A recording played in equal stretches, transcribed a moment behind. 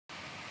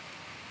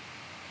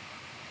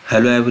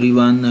Hello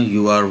everyone,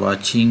 you are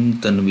watching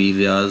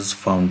Tanvira's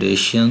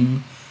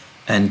Foundation,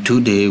 and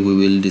today we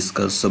will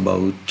discuss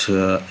about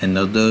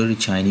another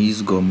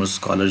Chinese government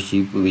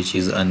scholarship which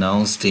is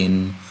announced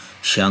in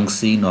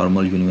Shaanxi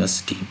Normal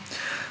University.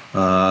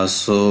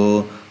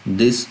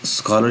 This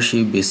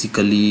scholarship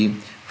basically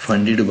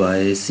funded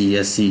by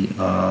CSE,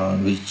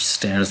 which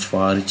stands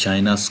for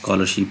China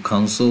Scholarship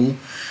Council,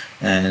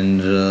 and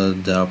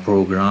the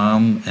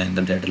program and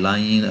the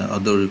deadline,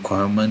 other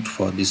requirement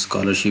for this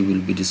scholarship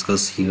will be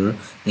discussed here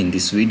in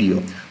this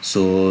video.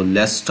 So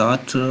let's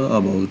start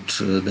about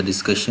the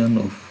discussion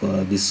of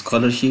this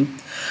scholarship.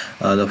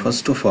 The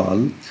first of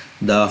all,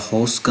 the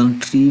host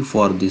country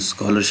for this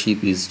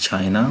scholarship is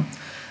China,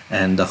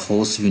 and the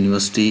host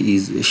university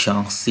is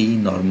Shaanxi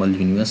Normal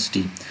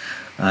University,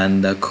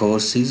 and the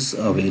courses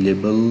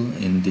available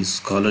in this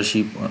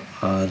scholarship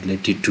are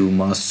related to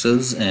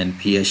masters and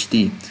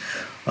PhD.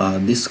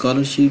 This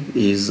scholarship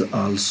is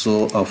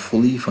also a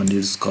fully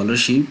funded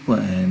scholarship,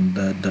 and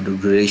the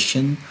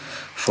duration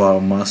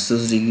for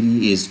master's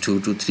degree is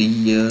 2 to 3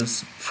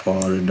 years.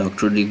 For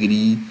doctorate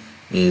degree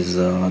is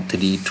 3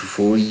 to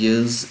 4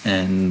 years,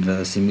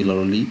 and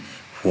similarly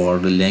for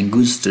the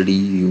language study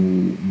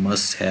you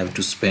must have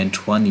to spend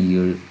 1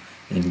 year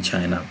in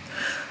China.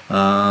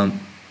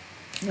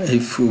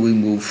 If we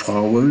move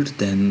forward,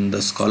 then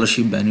the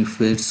scholarship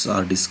benefits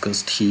are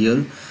discussed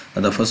here.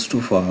 The first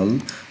of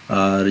all,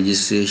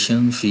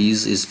 registration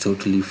fees is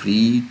totally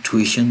free,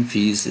 tuition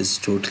fees is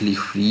totally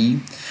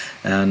free,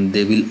 and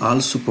they will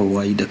also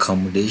provide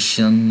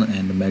accommodation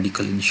and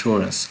medical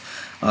insurance.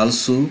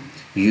 Also,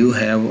 you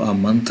have a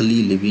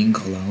monthly living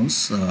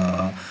allowance.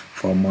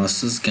 For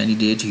master's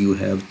candidate you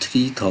have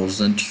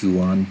 3,000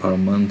 yuan per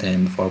month,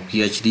 and for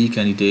PhD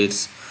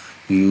candidates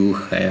you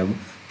have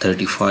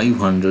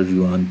 3,500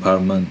 yuan per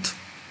month.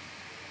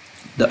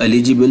 The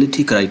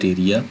eligibility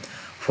criteria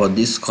for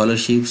these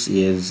scholarships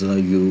is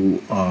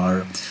you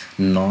are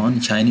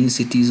non-Chinese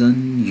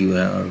citizen, you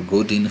are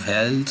good in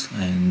health,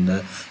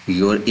 and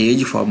your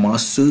age for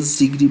master's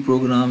degree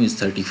program is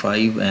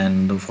 35,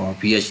 and for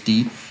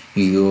PhD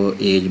your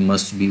age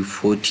must be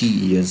 40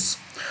 years.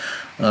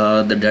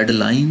 The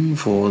deadline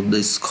for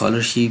the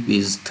scholarship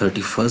is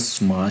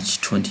 31st March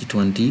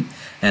 2020,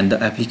 and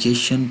the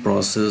application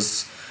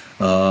process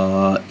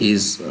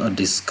is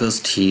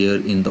discussed here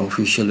in the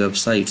official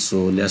website.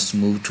 So let's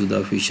move to the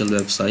official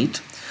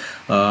website.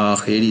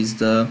 Here is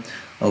the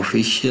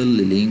official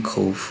link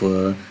of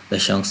the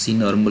Shaanxi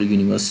Normal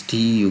University.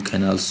 You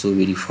can also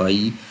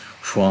verify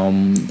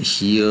from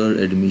here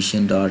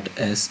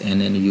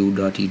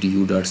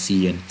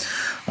admission.snnu.edu.cn.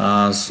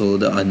 So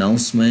the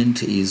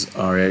announcement is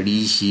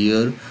already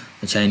here: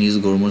 Chinese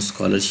government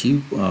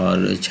scholarship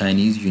or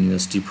Chinese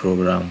university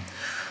program.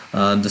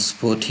 The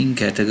supporting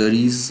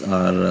categories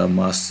are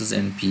masters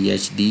and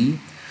PhD.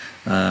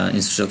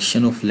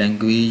 Instruction of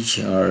language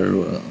are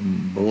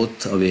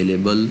both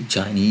available,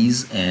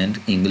 Chinese and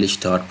English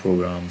taught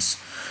programs.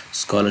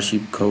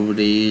 Scholarship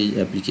coverage,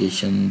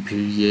 application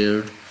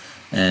period,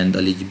 and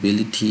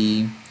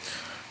eligibility.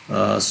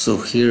 So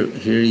here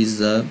is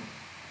the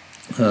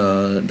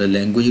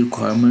language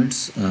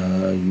requirements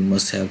you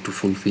must have to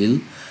fulfill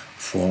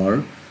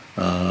for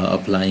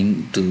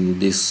applying to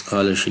this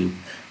scholarship.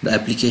 The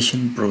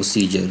application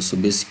procedure. So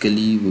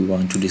basically we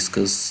want to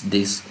discuss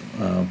this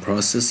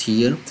process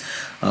here.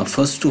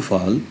 First of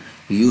all,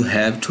 you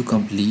have to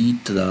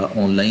complete the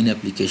online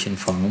application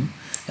form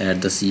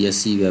at the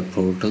CSE web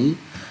portal,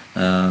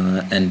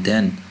 and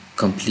then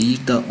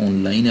complete the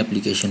online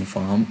application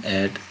form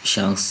at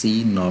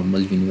Shaanxi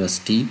Normal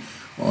University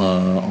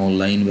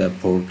online web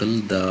portal.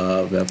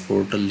 The web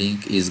portal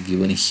link is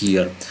given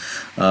here.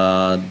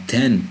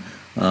 Then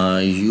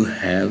you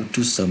have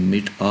to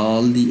submit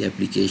all the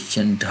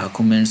application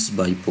documents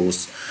by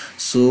post.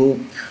 So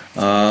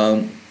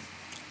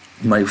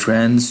my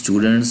friends,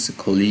 students,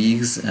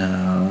 colleagues,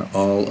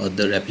 all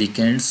other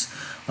applicants,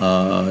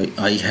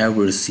 I have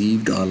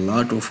received a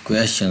lot of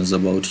questions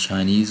about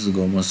Chinese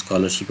government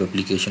scholarship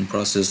application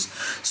process.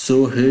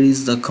 So here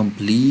is the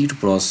complete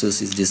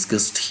process is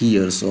discussed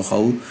here. So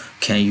how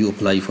can you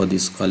apply for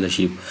this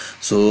scholarship?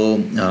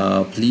 So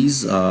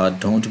please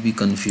don't be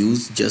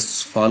confused,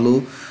 just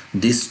follow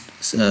these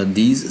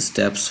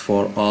steps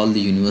for all the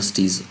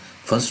universities.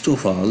 First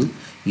of all,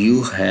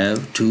 you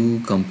have to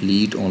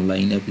complete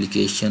online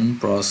application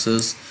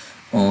process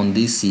on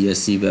the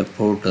CSE web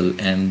portal,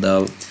 and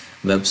the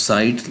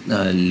website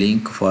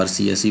link for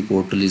CSE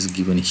portal is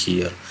given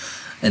here.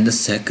 And the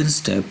second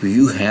step,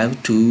 you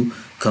have to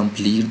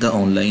complete the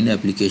online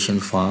application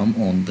form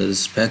on the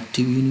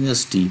respective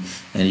university,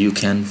 and you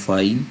can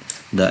find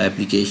the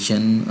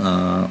application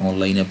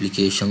online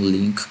application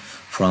link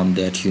from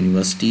that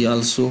university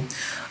also.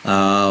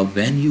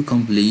 When you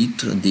complete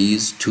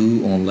these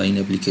two online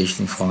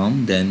application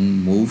form,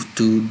 then move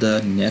to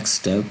the next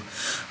step.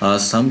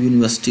 Some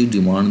university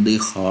demand the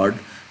hard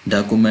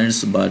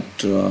documents, but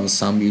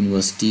some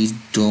universities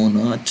do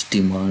not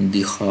demand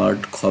the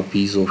hard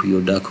copies of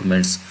your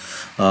documents.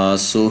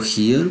 So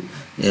here,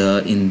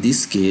 in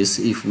this case,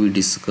 if we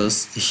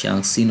discuss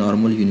Shaanxi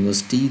Normal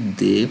University,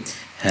 they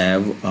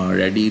have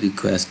already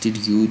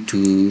requested you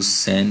to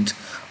send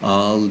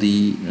all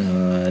the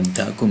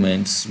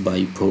documents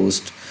by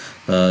post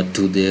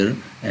to their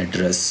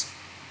address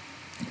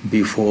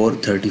before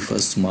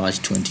 31st March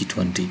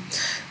 2020.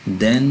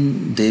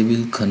 Then they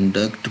will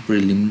conduct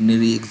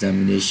preliminary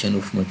examination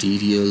of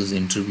materials,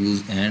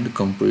 interviews, and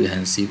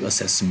comprehensive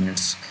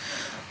assessments.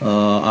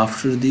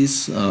 After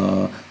this,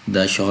 the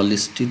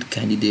shortlisted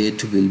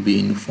candidate will be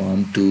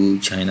informed to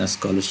China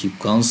Scholarship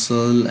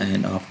Council,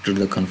 and after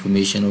the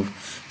confirmation of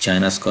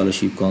China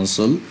Scholarship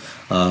Council,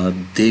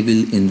 they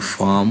will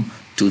inform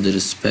to the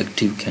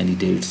respective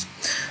candidates.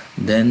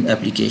 Then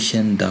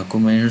application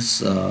documents,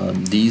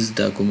 these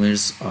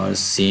documents are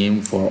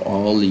same for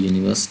all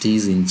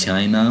universities in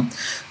China,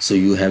 so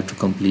you have to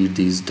complete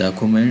these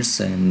documents,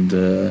 and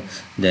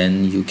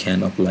then you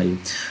can apply.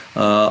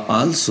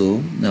 Also,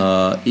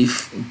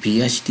 if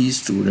PhD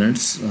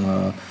students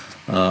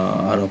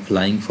are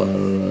applying for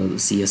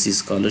CSE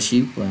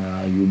scholarship,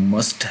 you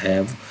must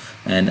have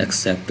an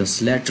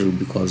acceptance letter,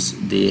 because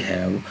they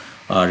have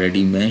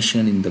already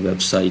mentioned in the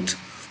website.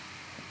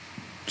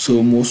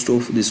 So most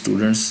of the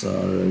students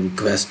are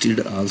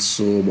requested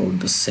also about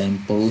the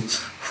sample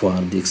for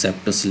the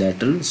acceptance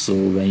letter. So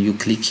when you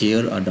click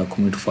here, a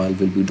document file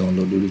will be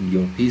downloaded in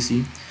your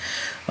PC.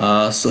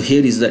 So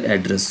here is the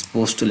address,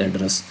 postal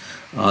address,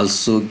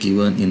 also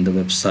given in the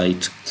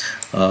website.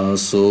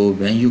 So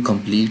when you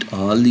complete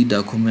all the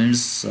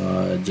documents,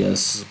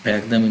 just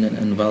pack them in an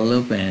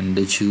envelope and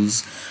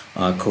choose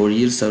a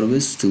courier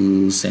service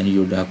to send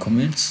your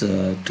documents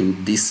to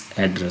this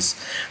address.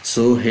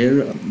 So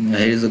here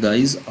is the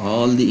guys,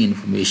 all the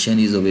information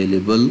is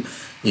available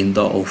in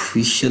the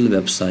official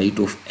website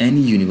of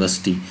any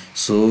university,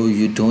 so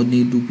you don't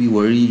need to be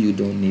worried, you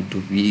don't need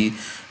to be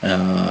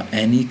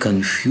any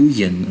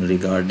confusion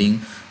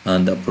regarding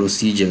the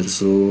procedure.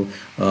 So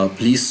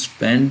please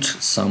spend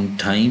some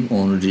time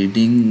on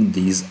reading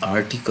these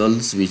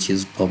articles which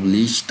is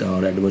published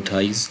or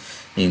advertised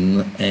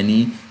in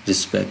any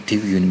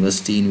respective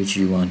university in which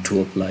you want to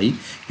apply.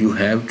 You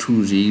have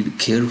to read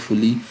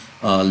carefully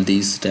all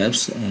these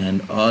steps,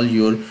 and all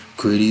your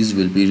queries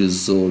will be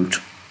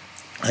resolved.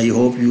 I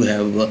hope you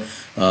have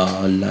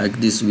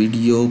liked this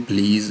video.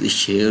 Please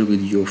share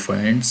with your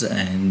friends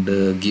and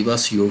give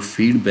us your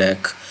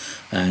feedback.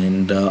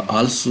 And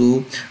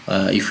also,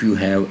 if you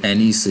have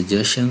any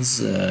suggestions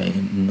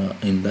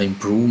in the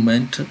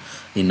improvement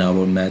in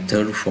our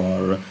method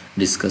for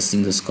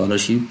discussing the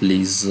scholarship,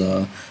 please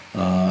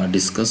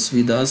discuss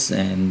with us,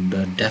 and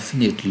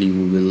definitely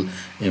we will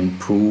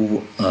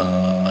improve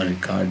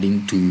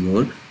regarding to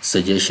your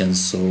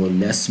suggestions. So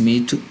let's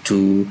meet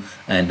to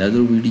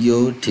another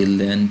video. Till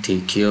then,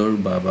 take care.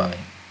 Bye bye.